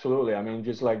 Yeah, absolutely. I mean,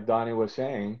 just like Donnie was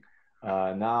saying,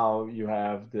 now you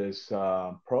have this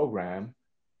program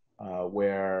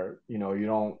where, you know, you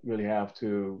don't really have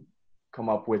to come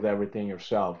up with everything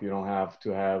yourself. You don't have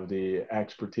to have the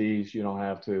expertise. You don't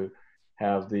have to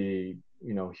have the,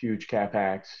 you know, huge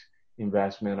CapEx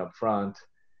investment up front,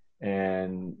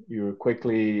 and you're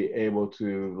quickly able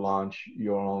to launch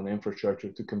your own infrastructure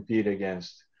to compete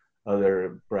against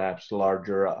other perhaps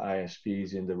larger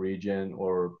ISPs in the region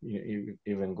or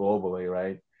even globally,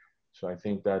 right? So I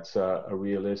think that's a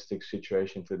realistic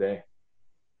situation today.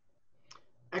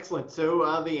 Excellent.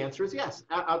 So the answer is yes.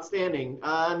 Outstanding.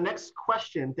 Next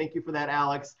question. Thank you for that,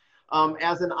 Alex.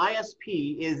 As an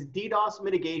ISP, is DDoS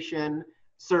mitigation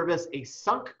service a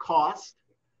sunk cost,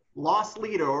 loss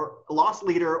leader,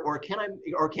 or can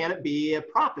it be a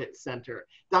profit center?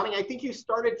 Donnie, I think you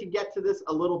started to get to this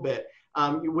a little bit.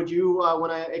 Would you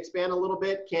want to expand a little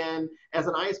bit? As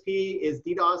an ISP, is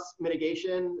DDoS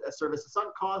mitigation a service a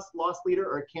sunk cost, loss leader,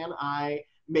 or can I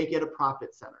make it a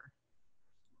profit center?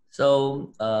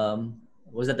 So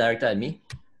was that directed at me?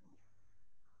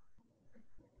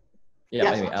 Yeah,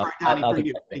 yes, anyway, sorry, Donnie, for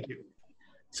you. Thank you.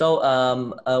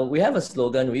 So we have a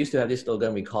slogan. We used to have this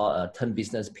slogan we call turn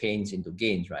business pains into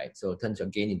gains, right? So turn your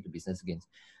gain into business gains.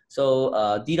 So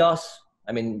DDoS,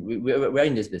 I mean, we're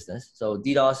in this business. So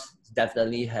DDoS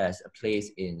definitely has a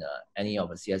place in any of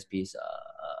the CSP's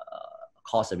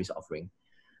core service offering.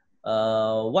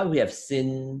 What we have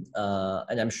seen,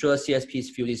 and I'm sure CSPs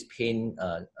feel this pain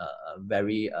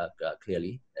very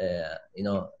clearly, you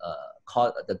know,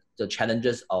 the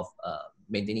challenges of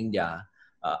maintaining their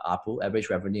ARPU, average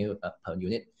revenue per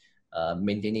unit,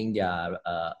 maintaining their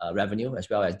revenue, as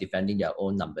well as defending their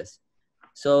own numbers.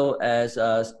 So as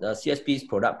the CSP's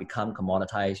product become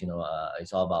commoditized, you know,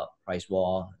 it's all about price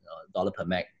war, you know, dollar per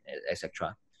meg,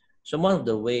 etc. So one of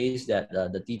the ways that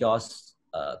the DDoS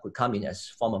could come in as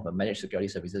form of a managed security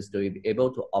services to be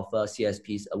able to offer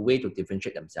CSPs a way to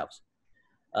differentiate themselves.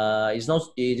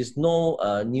 It is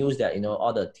no news that, you know,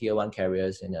 all the tier 1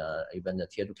 carriers and even the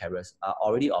tier 2 carriers are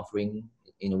already offering,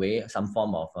 in a way, some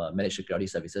form of managed security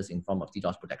services in form of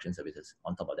DDoS protection services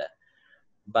on top of that.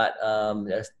 But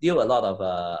there's still a lot of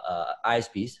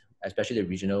ISPs, especially the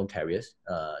regional carriers,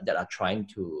 that are trying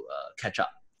to catch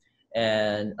up.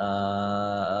 And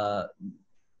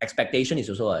expectation is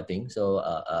also a thing. So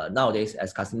nowadays,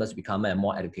 as customers become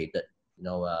more educated,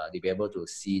 they'll be able to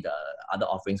see the other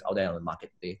offerings out there on the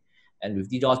marketplace. And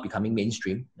with DDoS becoming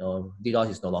mainstream, DDoS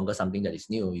is no longer something that is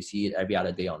new. You see it every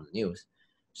other day on the news.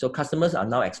 So customers are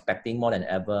now expecting more than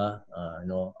ever,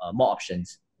 more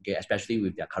options, okay, especially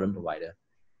with their current provider.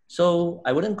 So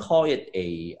I wouldn't call it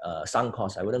a sunk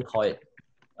cost. I wouldn't call it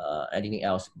anything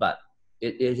else, but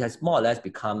it has more or less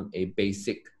become a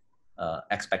basic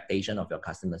expectation of your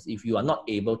customers. If you are not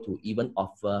able to even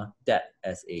offer that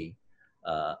as a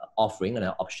offering and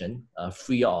an option,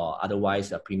 free or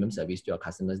otherwise a premium service to your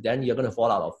customers, then you're going to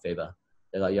fall out of favor.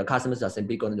 Your customers are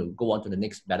simply going to go on to the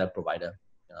next better provider,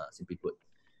 simply put.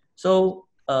 So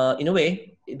in a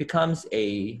way, it becomes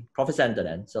a profit center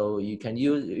then. So you can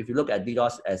use, if you look at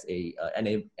DDoS as a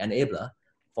enabler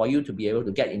for you to be able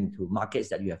to get into markets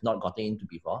that you have not gotten into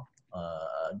before,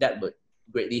 that would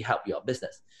greatly help your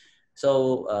business.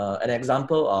 So an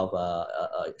example of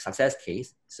a success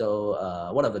case.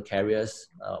 So one of the carriers,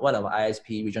 one of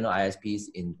ISP, regional ISPs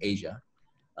in Asia,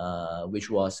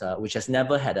 which has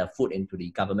never had a foot into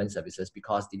the government services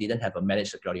because they didn't have a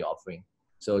managed security offering.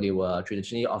 So they were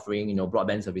traditionally offering,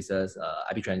 broadband services,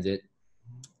 IP transit,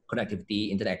 connectivity,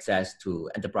 internet access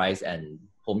to enterprise and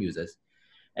home users.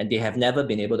 And they have never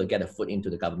been able to get a foot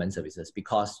into the government services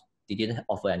because they didn't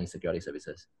offer any security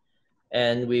services.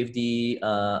 And with the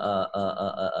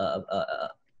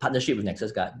partnership with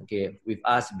NexusGuard, okay, with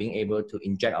us being able to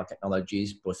inject our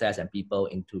technologies, process, and people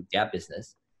into their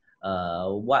business,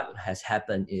 what has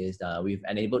happened is we've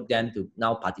enabled them to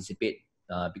now participate,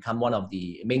 become one of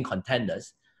the main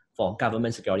contenders for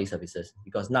government security services,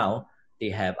 because now they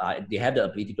have the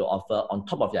ability to offer, on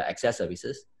top of their access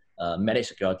services, managed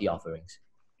security offerings.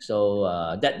 So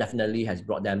that definitely has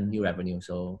brought them new revenue.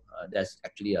 So that's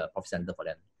actually a profit center for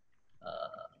them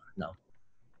now.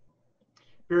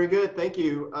 Very good, thank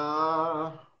you.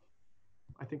 I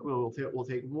think we'll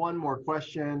take one more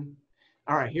question.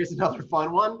 All right, here's another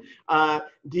fun one.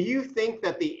 Do you think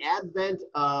that the advent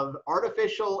of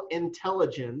artificial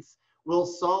intelligence will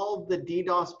solve the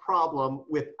DDoS problem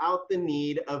without the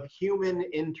need of human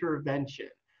intervention?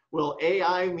 Will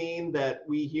AI mean that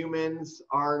we humans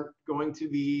aren't going to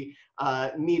be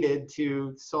needed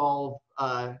to solve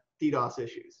DDoS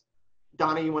issues?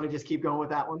 Donnie, you want to just keep going with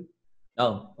that one?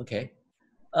 Oh, okay.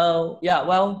 Yeah,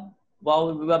 well,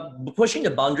 we're pushing the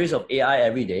boundaries of AI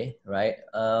every day, right?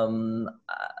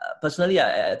 Personally,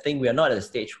 I think we are not at a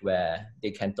stage where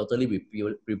they can totally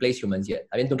replace humans yet.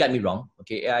 I mean, don't get me wrong,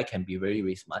 okay, AI can be very,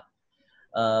 very smart.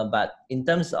 But in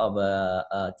terms of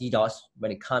DDoS,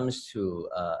 when it comes to,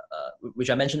 which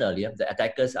I mentioned earlier, the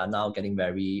attackers are now getting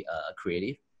very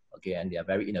creative, okay, and they are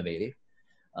very innovative.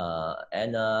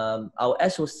 And our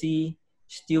SOC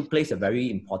still plays a very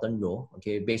important role,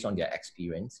 okay, based on their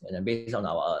experience and based on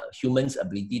our humans'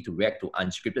 ability to react to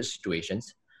unscripted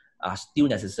situations, are still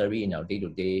necessary in our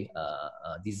day-to-day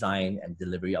design and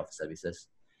delivery of services.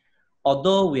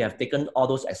 Although we have taken all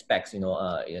those aspects, in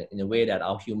a way that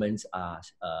our humans are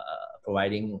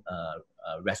providing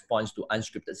response to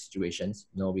unscripted situations,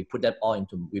 we put that all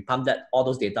into, we pump all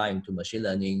those data into machine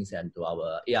learnings and to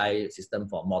our AI system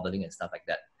for modeling and stuff like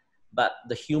that. But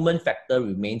the human factor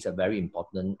remains a very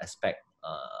important aspect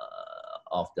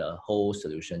of the whole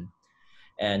solution.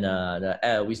 And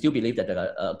we still believe that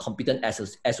a competent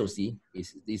SOC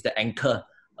is the anchor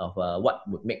of what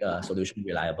would make a solution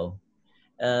reliable.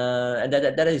 And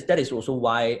that is also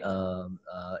why,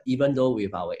 even though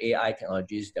with our AI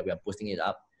technologies that we are boosting it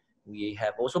up, we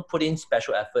have also put in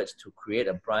special efforts to create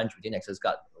a branch within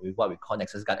NexusGuard with what we call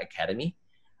NexusGuard Academy,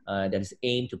 that is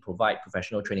aimed to provide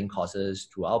professional training courses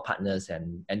to our partners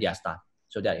and their staff,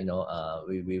 so that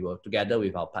we will, together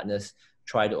with our partners,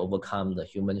 try to overcome the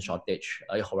human shortage,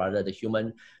 or rather the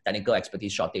human technical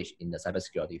expertise shortage in the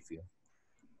cybersecurity field.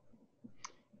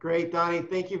 Great, Donnie,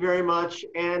 thank you very much.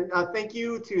 And thank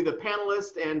you to the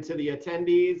panelists and to the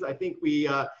attendees. I think we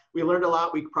learned a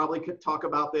lot. We probably could talk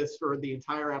about this for the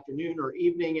entire afternoon or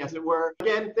evening, as it were.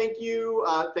 Again, thank you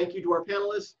to our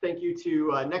panelists. Thank you to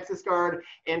NexusGuard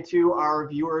and to our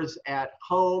viewers at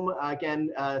home.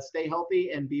 Again, stay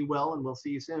healthy and be well, and we'll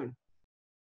see you soon.